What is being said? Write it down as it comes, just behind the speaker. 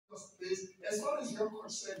as far as you're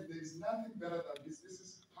concerned, there is nothing better than this. This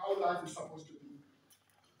is how life is supposed to be.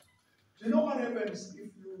 Do you know what happens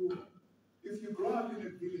if you grow up in a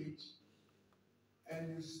village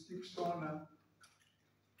and you speak Shona?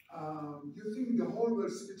 You think the whole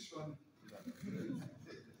world speaks Shona.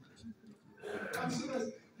 I'm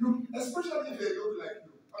serious. Especially if they look like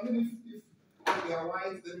you. I mean, if they are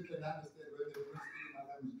white, then you can understand where they don't speak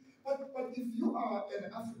another language. But if you are an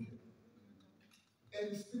African and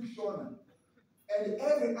you speak Shona, and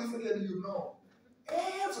every African you know,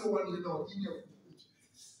 everyone you know in your village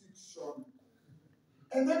speaks Shona.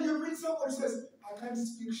 And then you meet someone who says, I can't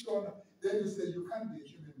speak Shona. Then you say, you can't be a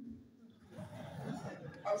human being.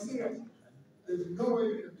 I'm serious. There's no way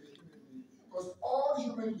you can be a human being. Because all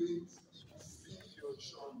human beings speak your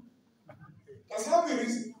Shona. That's how we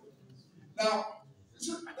reason. Now,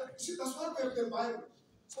 see, that's why we have the Bible.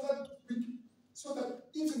 So that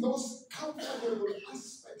even those comfortable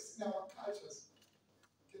aspects in our cultures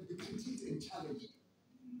can be critiqued and challenged.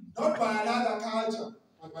 Not by another culture,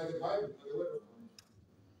 but by the Bible, by the Word of God.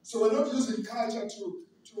 So we're not using culture to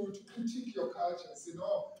critique your culture. Say,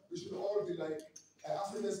 no, we should all be like,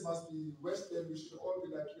 Africans must be Western, we should all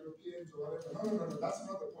be like Europeans or whatever. No, that's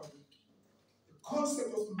not the point. The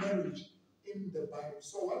concept of marriage in the Bible.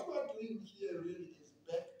 So what we are doing here really is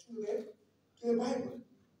back to the Bible.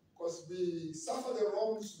 Because we suffer the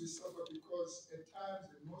wrongs we suffer because at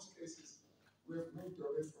times, in most cases, we have moved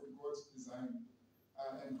away from God's design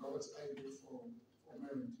and God's idea for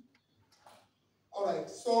marriage. All right,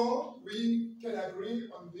 so we can agree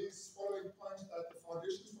on these following points that the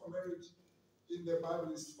foundation for marriage in the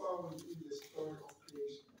Bible is found in the story of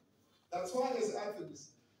creation. That's why, as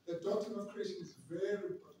Athens, the doctrine of creation is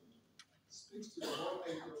very important. It speaks to the whole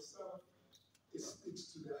idea of self. It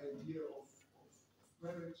speaks to the idea of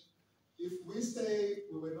marriage. If we say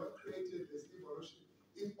we were not created as evolution,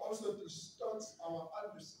 it also distorts our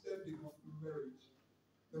understanding of marriage.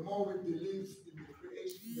 The more we believe in the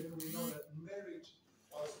creation, then we know that marriage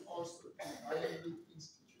was also divinely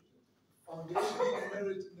instituted. Foundation of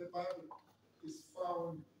marriage in the Bible is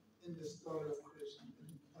found in the story of creation,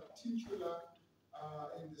 in particular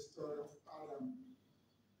in the story of Adam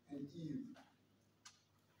and Eve.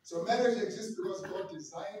 So marriage exists because God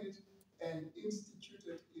designed it and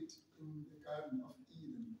instituted it in the Garden of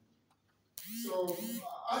Eden. So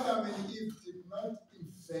Adam and Eve did not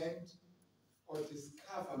invent or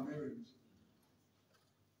discover marriage.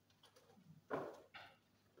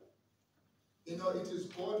 You know, it is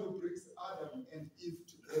God who brings Adam and Eve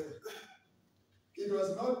together. It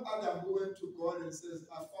was not Adam who went to God and says,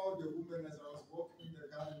 I found a woman as I was walking in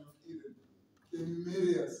the Garden of Eden. Can you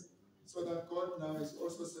marry us? So that God now is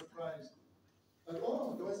also surprised. And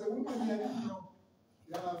oh, there was a woman here, you know.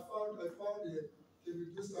 Yeah, I found her. Can you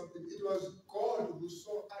do something? It was God who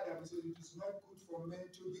saw Adam and said, it is not good for men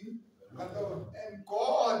to be alone. And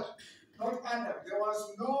God, not Adam, there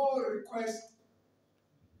was no request.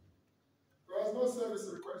 There was no service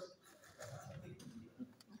request.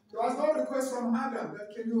 There was no request from Adam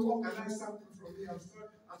that can you organize something for me? I'm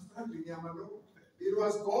struggling, I'm alone. It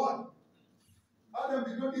was God. Adam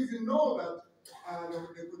did not even know that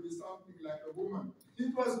there could be something like a woman.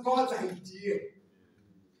 It was God's idea.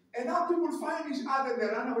 And now people find each other, they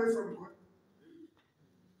run away from God.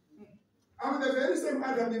 I mean, the very same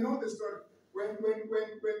Adam, you know the story. When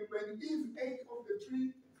Eve ate of the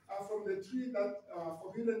tree, from the tree, that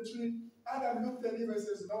forbidden tree, Adam looked at Eve and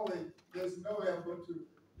says, no way, there's no way I'm going to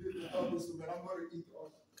live without this woman, I'm going to eat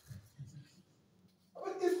off.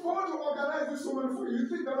 But if God to organize this woman for you, you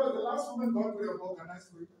think that was the last woman God would have organized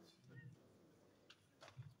for you?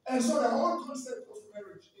 And so the whole concept of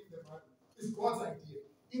marriage in the Bible is God's idea,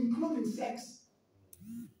 including sex.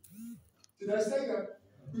 Did I say that?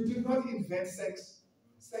 We did not invent sex.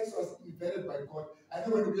 Sex was invented by God. I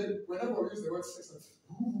know whenever we use the word sex,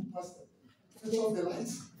 ooh, pastor, switch off the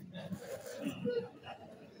lights.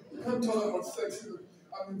 You can't talk about sex.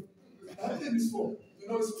 I mean, nothing is for,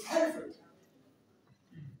 it's private.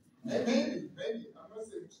 Maybe. I'm not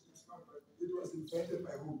saying it's not, but it was invented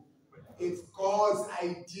by who? It's God's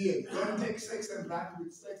idea. Don't take sex and run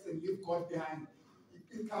with sex and leave God behind.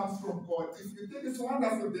 It comes from God. If you think it's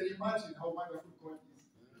wonderful, then imagine how wonderful God is.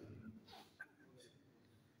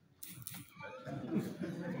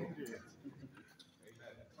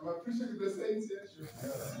 I'm appreciating the saints here.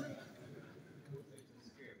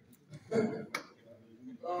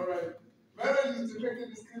 All right. Marriage is depicted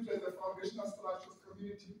in Scripture as the foundational structure of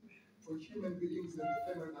community for human beings and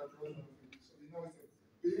the family that dwell on it. So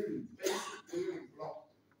it's a basic building block.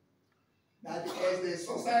 That as the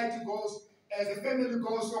society goes, as the family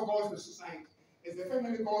goes, so goes the society. As the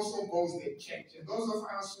family also goes the church. And those of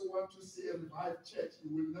us who want to see a revived church,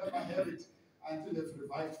 you will never have it until you've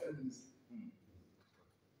revived families.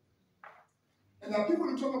 And there are people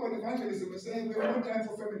who talk about evangelism and say, we have no time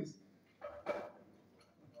for families.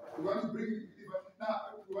 We want to bring now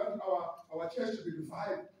we want our church to be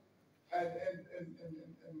revived. And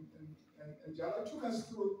Jala took us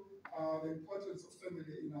through the importance of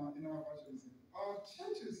family in our evangelism. Our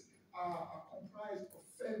churches are comprised of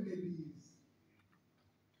families.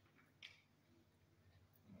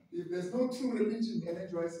 If there's no true religion, Ellen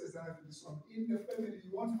Joyce says that this one, in the family,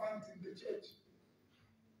 you won't find it in the church.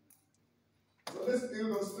 So let's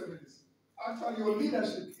build those families. Actually, your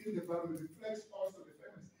leadership in the Bible reflects also the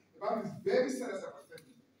families. The Bible is very serious about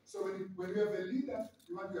family. So when you have a leader,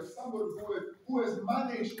 you want to have somebody who has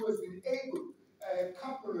managed, who has been able, a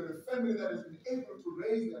couple or a family that has been able to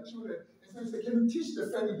raise their children. And so you say, can you teach the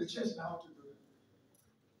family, the church, how to do it?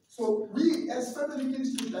 So we, as family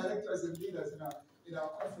ministry directors and leaders in our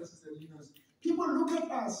conferences and unions, people look at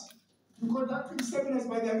us. You conduct seminars,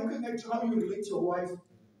 but they're looking at how you relate to your wife.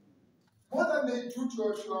 More than they do to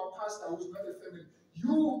our pastor who's not a family.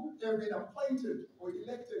 You have been appointed or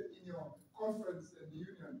elected in your conference and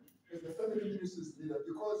union as the family ministries leader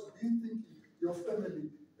because we think your family,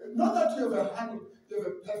 not that you have a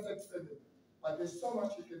perfect family, but there's so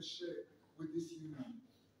much you can share with this union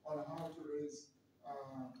on how to raise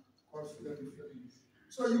confident families.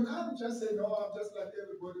 So you can't just say, no, I'm just like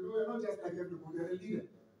everybody. No, you're not just like everybody, you're a leader.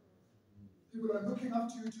 People are looking up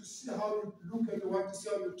to you to see how you look at your wife, to see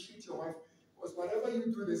how you treat your wife. Because whatever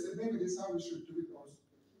you do, they say, maybe this is how we should do it also.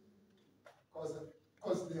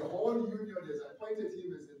 Because the whole union has appointed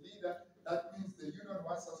him as a leader, that means the union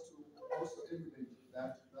wants us to also emulate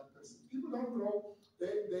that person. People don't grow,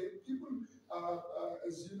 people,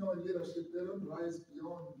 as you know in leadership, they don't rise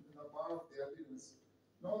beyond and above their leaders.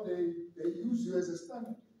 No, they use you as a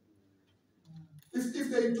standard.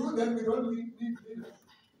 If they do, then we don't need leaders.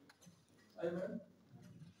 Amen.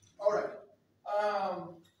 All right.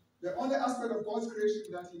 The only aspect of God's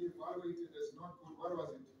creation that he evaluated as not good, what was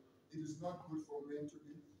it? It is not good for men to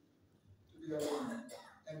be alone.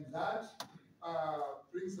 And that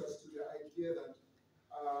brings us to the idea that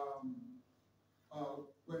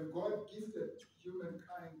when God gifted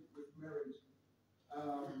humankind with marriage,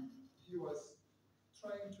 he was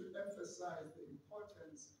trying to emphasize the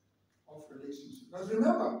importance of relationship. Now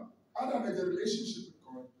remember, Adam had a relationship with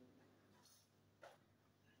God.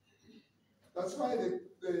 That's why the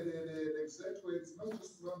exact word is not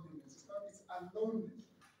just loneliness, it's aloneness.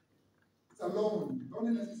 It's alone.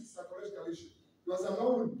 Loneliness is a psychological issue. He was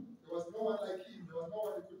alone. There was no one like him. There was no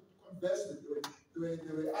one he could converse with.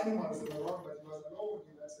 There were animals around, but he was alone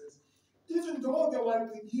in that sense. Even though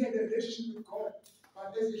he had a relationship with God,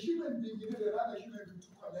 but as a human being, he needed another human being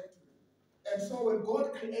to connect with. And so when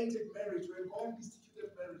God created marriage, when God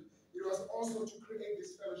instituted marriage, it was also to create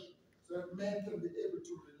this fellowship so that men can be able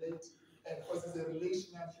to relate. And because it's a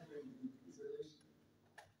relational human being, it's a relation.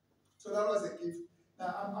 So that was a gift.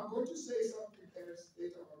 Now I'm going to say something else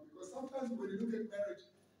later on because sometimes when you look at marriage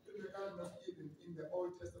in the Garden of Eden in the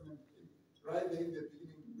Old Testament, right there in the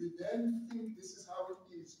beginning, we then think this is how it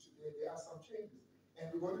is today. There are some changes, and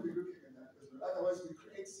we're going to be looking at that as well. Otherwise, we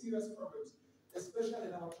create serious problems, especially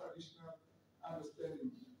in our traditional understanding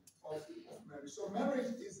of marriage. So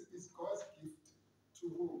marriage is God's gift to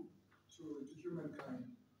who? To humankind.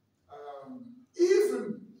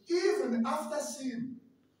 Even after sin,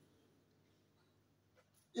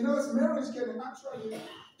 marriage can actually,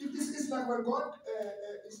 it's like when God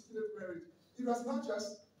instituted marriage, it was not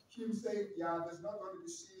just him saying, yeah, there's not going to be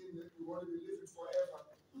sin, that we want to be living forever.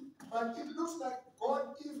 But it looks like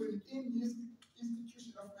God, even in his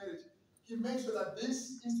institution of marriage, he made sure that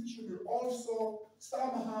this institution will also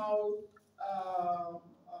somehow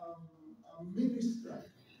minister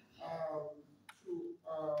to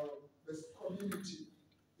this community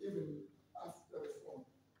even after the fall.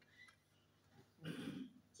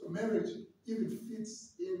 So marriage even fits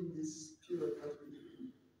in this period that we live in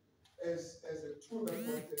as a tool that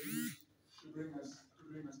God can use to bring us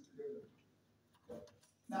together.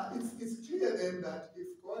 Now it's clear then that if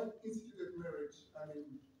God instituted marriage,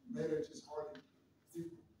 marriage is holy. If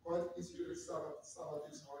God instituted Sabbath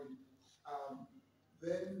is holy.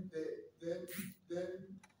 Then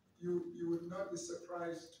you would not be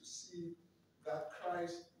surprised to see that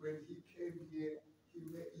Christ, when he came here,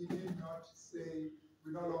 he did not say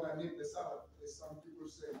we no longer need the Sabbath, as some people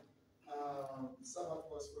say. The Sabbath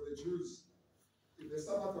was for the Jews. If the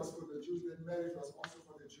Sabbath was for the Jews, then marriage was also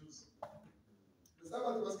for the Jews. The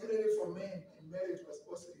Sabbath was created for men, and marriage was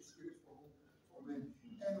also created for men.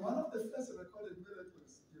 And one of the first recorded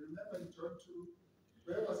miracles, you remember in John 2,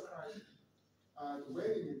 Where was Christ? The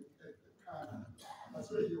wedding at Cana.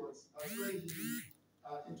 That's where he was. That's where he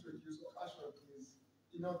introduced or ushered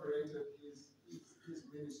inaugurated his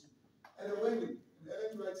ministry. And the wedding, and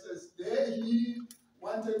Ellen White says, there he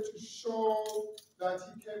wanted to show that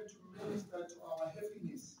he came to minister to our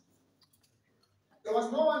heaviness. There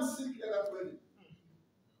was no one sick at that wedding.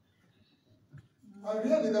 And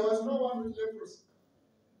really, there was no one with leprosy.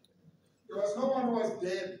 There was no one who was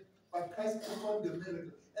dead, but Christ performed the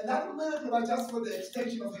miracle. And that miracle was just for the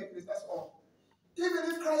extension of happiness, that's all. Even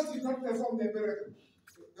if Christ did not perform the miracle,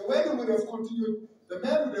 the wedding would have continued, the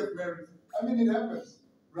man would have married. I mean, it happens.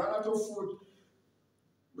 Run out of food.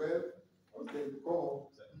 Well, okay, go home.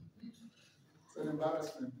 It's an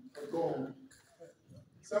embarrassment, but go home.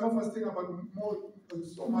 Some of us think about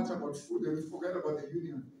so much about food and we forget about the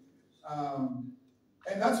union.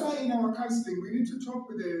 And that's why in our counseling, we need to talk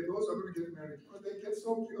with those who are going to get married, because they get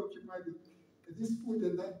so preoccupied with this food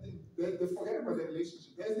and that thing. They forget about the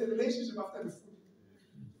relationship. There's the relationship after the food.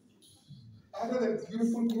 After the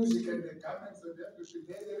beautiful music and the garments and everything,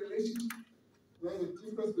 there's a relationship. There's a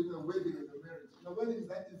difference between a wedding and a marriage. The wedding is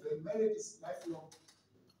that event, marriage is lifelong.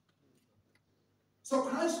 So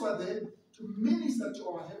Christ was there to minister to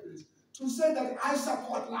our happiness, to say that I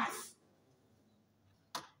support life.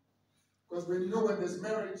 Because when there's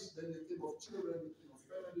marriage, then you think of children, you think of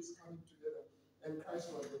families coming together. And Christ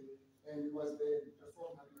was there, and he was there to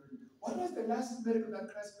perform that miracle. What was the last miracle that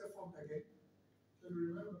Christ performed again? Can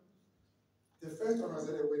you remember? The first one was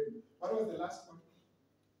at a wedding. What was the last one?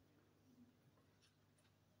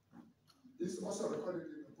 This is also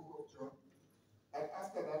recorded in the book of John. And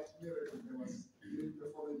after that miracle, he didn't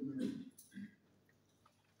perform any miracle.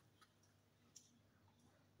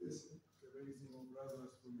 Yes. The raising of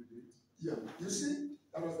Lazarus from the dead. Yeah, you see,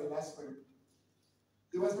 that was the last one.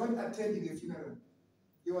 He was not attending a funeral.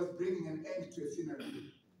 He was bringing an end to a funeral.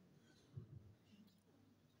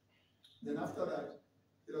 Then after that,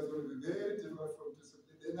 it was going to be very difficult for him to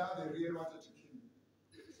submit. Then now they really wanted to kill him.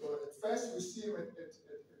 So at first we see him at the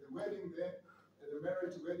wedding there, at the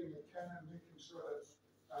marriage wedding at Cana, making sure that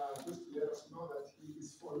just to let us know that he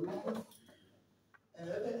is for life. And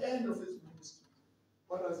at the end of his ministry,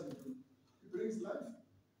 what does he do? He brings life.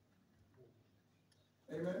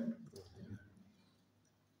 Amen?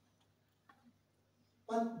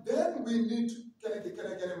 But then we need to, can I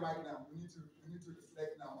get a mic now? We need to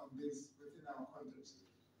reflect now on this within our context.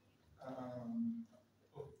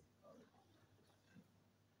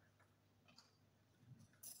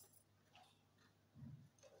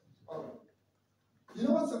 All right. You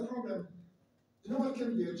know what's the problem? You know what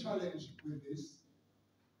can be a challenge with this?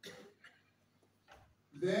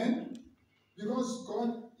 Then, because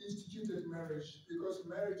God instituted marriage, because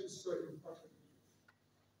marriage is so important.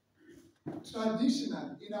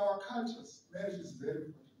 Traditional, in our cultures, marriage is very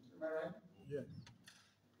important. Am I right? Yes.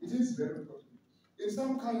 It is very important. In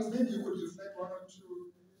some cultures, maybe you could reflect one or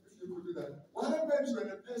two if you could do that. What happens when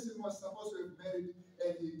a person was supposed to have married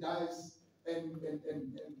and he dies and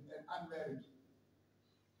unmarried?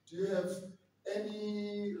 Do you have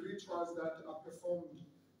any rituals that are performed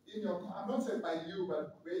in your, I'm not saying by you,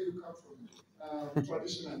 but where you come from,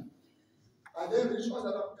 traditionally? Are there rituals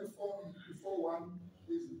that are performed before one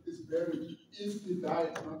is buried if he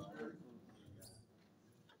died not married?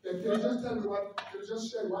 Can you just tell me can you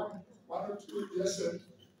just share one or two? Yes, sir.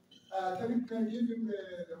 Can you give him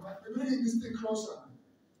the mic? We're bringing this thing closer.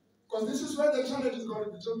 Because this is where the challenge is going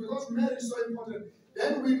to be. So because marriage is so important,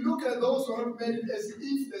 then we look at those who are not married as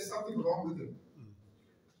if there's something wrong with them.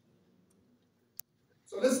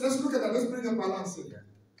 So let's look at that. Let's bring a balance in.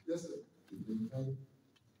 Yes, sir. When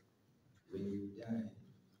you die,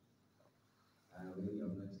 when you are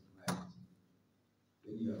not married,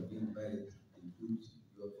 when you are being buried, you put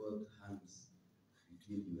your both hands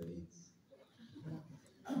between your legs.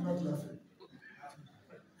 I'm not laughing.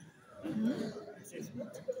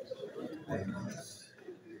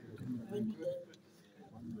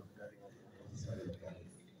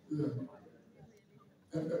 Yeah.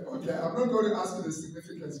 Okay, I'm not going to ask you the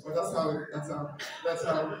significance, but that's how we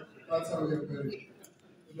are married.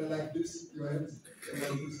 They're like this, your hands, and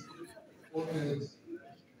like this. Both hands.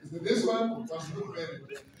 Is it this one? Was good married.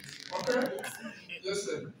 Okay? Yes,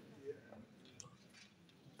 sir.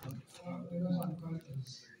 There are some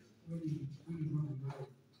cultures when you want to marry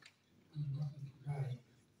and you happen to die,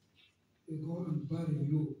 they go and bury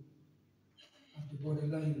you at the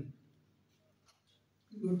borderline.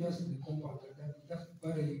 Not just in the compound, just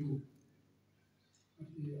bury you at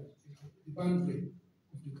the boundary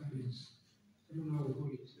of the gardens. I don't know how we call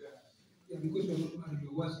it. Yeah, because you're not married,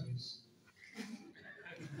 you're worthless.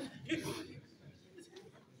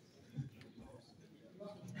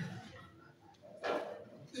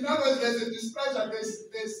 In other words, there's a displeasure,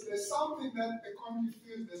 there's something that the community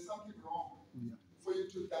feels there's something wrong for you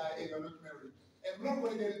to die and you're not married. And we're not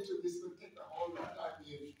going to get into this, we'll take a whole lot of time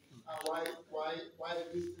here. Why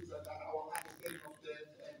these things are done, our understanding of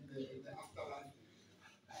death and the afterlife.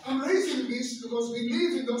 I'm raising this because we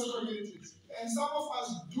live in those communities, and some of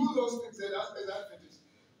us do those things as Adventists.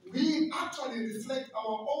 We actually reflect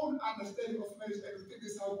our own understanding of marriage, and we think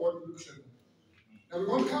this is how God looks at it. Now we're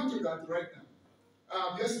going to come to that right now.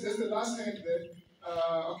 Yes, there's the last hand there.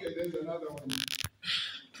 Okay, there's another one.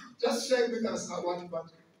 Just share with us what. In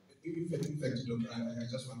fact, look, I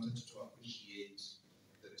just wanted to appreciate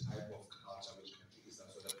the type of culture which countries are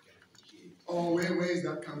so that we can appreciate. Oh, where is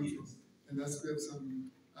that coming from? And that's we have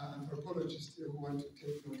some anthropologists here who want to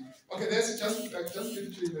take note. Okay, let's just give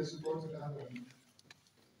it to you as you go to the other one.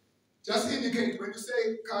 Just indicate when you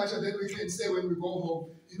say culture, then we can say when we go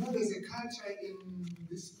home, you know, there's a culture in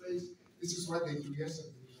this place. This is what they do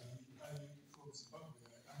yesterday. From Zimbabwe,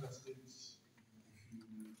 I understand if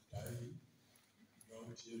you die without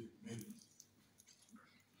having married,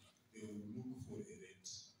 they will look for a rent.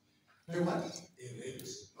 A what? A rent.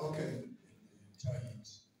 Okay. And tie it.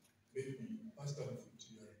 Maybe Pastor Foot,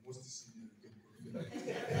 you are most senior.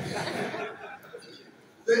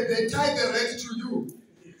 They tie the rent to you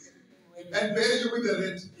and bury you with the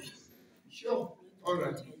rent. Sure. All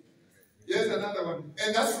right. Here's another one.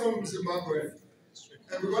 And that's from Zimbabwe.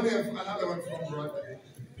 And we're going to have another one from Rwanda.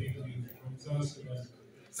 Thank you. From South Sudan.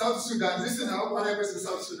 South Sudan. This is how what happens in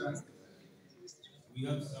South Sudan. We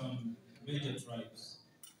have some major tribes.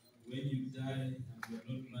 When you die and you are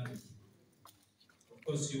not married, of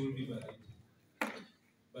course you will be married.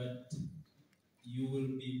 But you will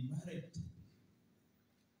be married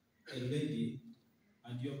a lady,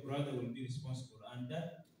 and your brother will be responsible. And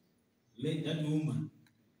that woman,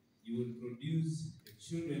 you will produce the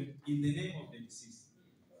children in the name of the deceased.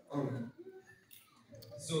 All right.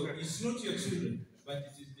 So it's not your children, but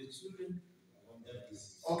it is the children of that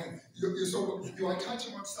deceased. Okay. So you are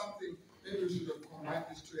touching on something. Maybe we should have combined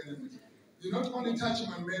these two elements. You're not only touching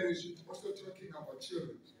on marriage, you're also talking about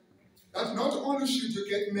children. That not only should you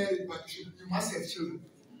get married, but you must have children.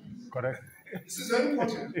 Correct. This is very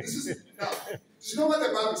important. Now, you know what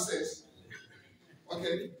the Bible says?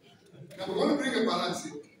 Okay? Now we're going to bring a balance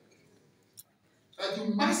here. That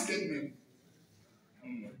you must get married.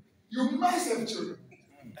 You must have children.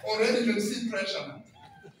 Already you can see pressure now.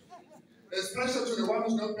 There's pressure to the one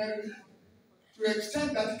who's not married to the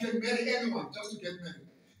extent that you can marry anyone just to get married.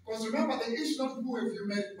 Because remember, the issue is not who have you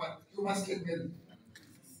married, but you must get married.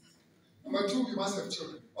 Number two, you must have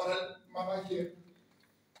children. All right, Mama here.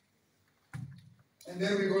 And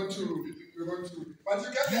then we're going to, but you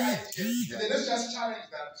get the idea. And then let's just challenge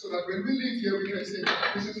that so that when we leave here, we can say,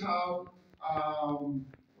 this is how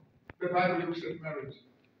the Bible looks at marriage.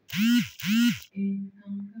 I'm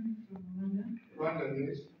coming from Rwanda. Rwanda,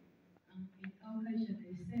 yes. In our culture,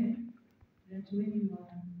 they say that when you are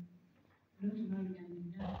not married and you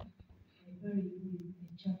die, they bury you in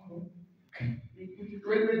a charcoal. They put it.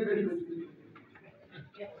 Wait.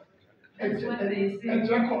 Yeah. That's what they say. A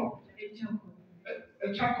charcoal. A charcoal.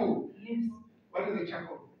 A charcoal. Yes. What is a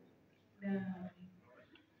charcoal?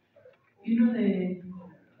 You know the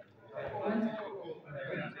what?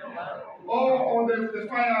 Oh, the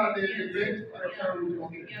fire, the bed.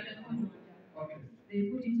 Okay. Yeah, the corn. Okay. They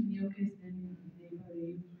put it in your case, then they bury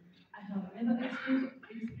you. I have never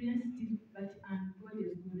experienced it, but God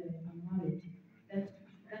is good. I'm married. That's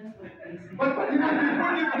what they say. But even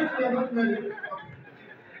if you are not married.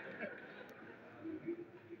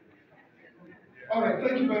 All right,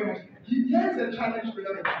 thank you very much. Here's a challenge with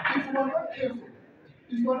us. If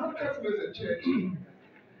we are not careful as a church, we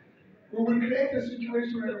will create a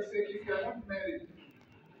situation where we say, if you are not married,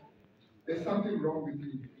 there's something wrong with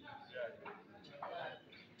you.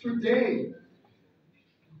 Today,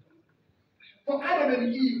 for Adam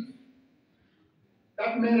and Eve,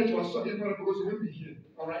 that marriage was so important because we wouldn't be here,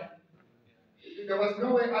 all right? There was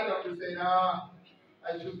no way Adam would say, nah,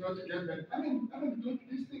 I choose not to get married. I mean,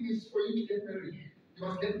 this thing is for you to get married. You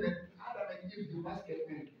must get married. Adam and Eve, you must get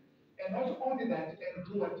married. And not only that, and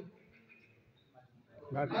do what?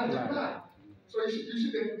 Multiply. So this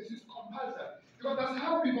is compulsory. Because that's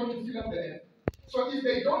how we're going to fill up the earth. So if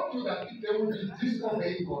they don't do that, they will be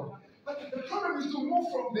disobeying God. But the problem is to move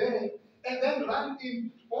from there and then run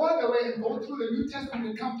in all the way and go through the New Testament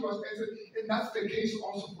and come to us and say, and that's the case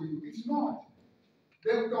also for you. It's not.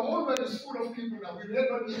 The whole world is full of people now. We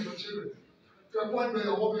never need your children. To a point where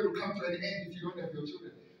the whole world will come to an end if you don't have your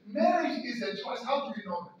children. Marriage is a choice. How do we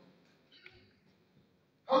know that?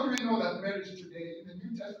 How do we know that marriage today, in the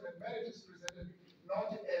New Testament, marriage is presented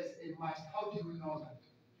not as a must? How do we know that?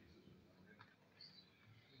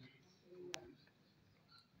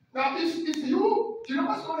 Now, if you, do you know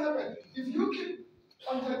what's going to happen? If you keep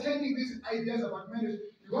entertaining these ideas about marriage,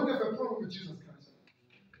 you're going to have a problem with Jesus Christ.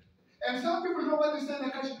 And some people know what they say in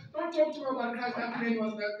the church. Don't talk to me about Christ. That man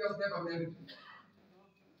was never married.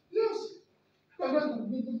 Yes.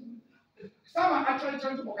 Some are actually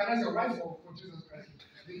trying to organize a wife for Jesus Christ.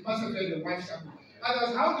 They must have made a wife somewhere.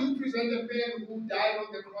 Others, how do you present a man who died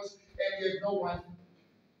on the cross and he had no wife?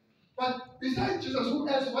 But besides Jesus,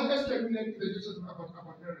 what else can we learn in the New Testament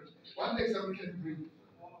about marriage? One example can bring.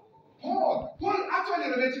 Paul actually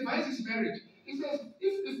relativizes his marriage. He says,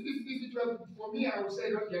 if it were for me, I would say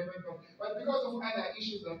don't get married, but because of other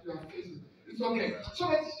issues that you are facing, it's okay. So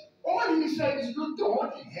that's, all he said is you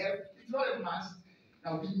don't have, it's not a must.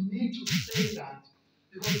 Now we need to say that,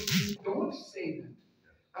 because if we don't say that,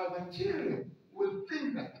 our children will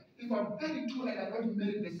think that if I'm 32 and I'm not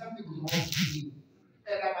married, there's something wrong with me.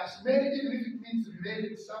 And I must marry, even if it means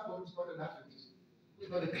marrying someone who's not an Adventist, who's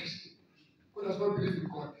not a Christian, who does not believe in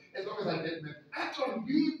God, as long as I get married. Actually,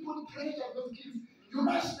 we put pressure on those kids. You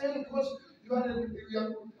must marry because you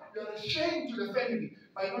are ashamed to the family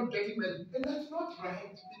by not getting married. And that's not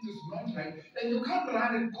right. It is not right. And you can't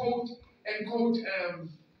run and quote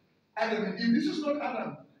Adam and Eve. This is not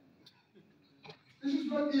Adam. This is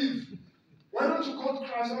not Eve. Why don't you quote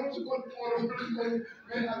Christ? Why don't you quote Paul? Why don't you quote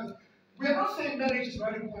many others? We are not saying marriage is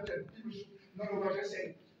not important. People should know what we're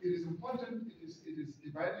saying. It is important. It is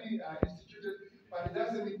divinely instituted, but it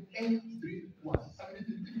doesn't mean everyone. I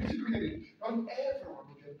mean, if you look at it, not everyone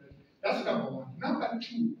will get married. That's number one. Number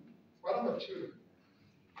two, what about children?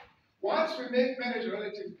 Once we make marriage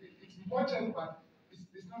relative, it's important, but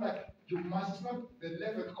it's not like you must. It's not the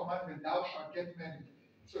 11th commandment. Thou shalt get married.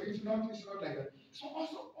 So it's not like that. So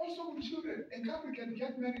also with children, a couple can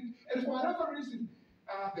get married, and for whatever reason,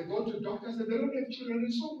 they go to doctors and they don't have children,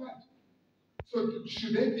 and so what? So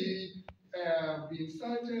should they be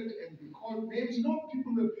insulted and be called names? No,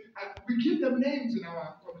 people will, we give them names in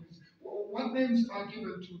our communities. What names are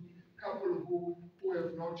given to couples who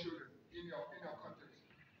have no children in your context?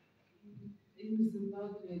 In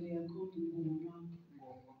Zimbabwe, they are called Ngoma.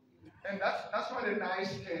 And that's not a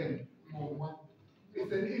nice term, Ngoma.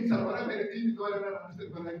 It's an insult. Whatever it is, God doesn't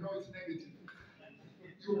understand, but I know it's negative.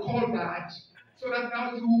 You call that, so that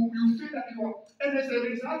now you feel that you are, and as a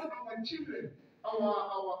result, our children,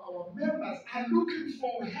 our members are looking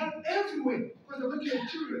for help everywhere because they want to have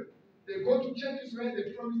children. They go to churches where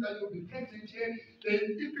they promise that you'll be pregnant here.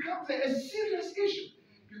 It becomes a serious issue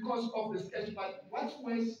because of the schedule. But what's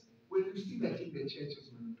worse when you see that in the churches,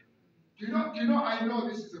 man? Do you know? I know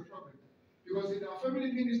this is a problem because in our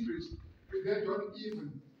family ministries, we don't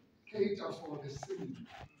even cater for the singing.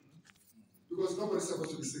 Because nobody's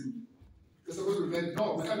supposed to be singing. They're supposed to be married.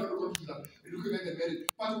 No, we cannot look into that. We're looking at the married.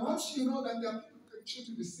 But once you know that there are people who can choose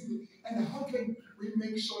to be singing, and how can we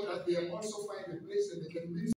make sure that they also find a place and they can minister?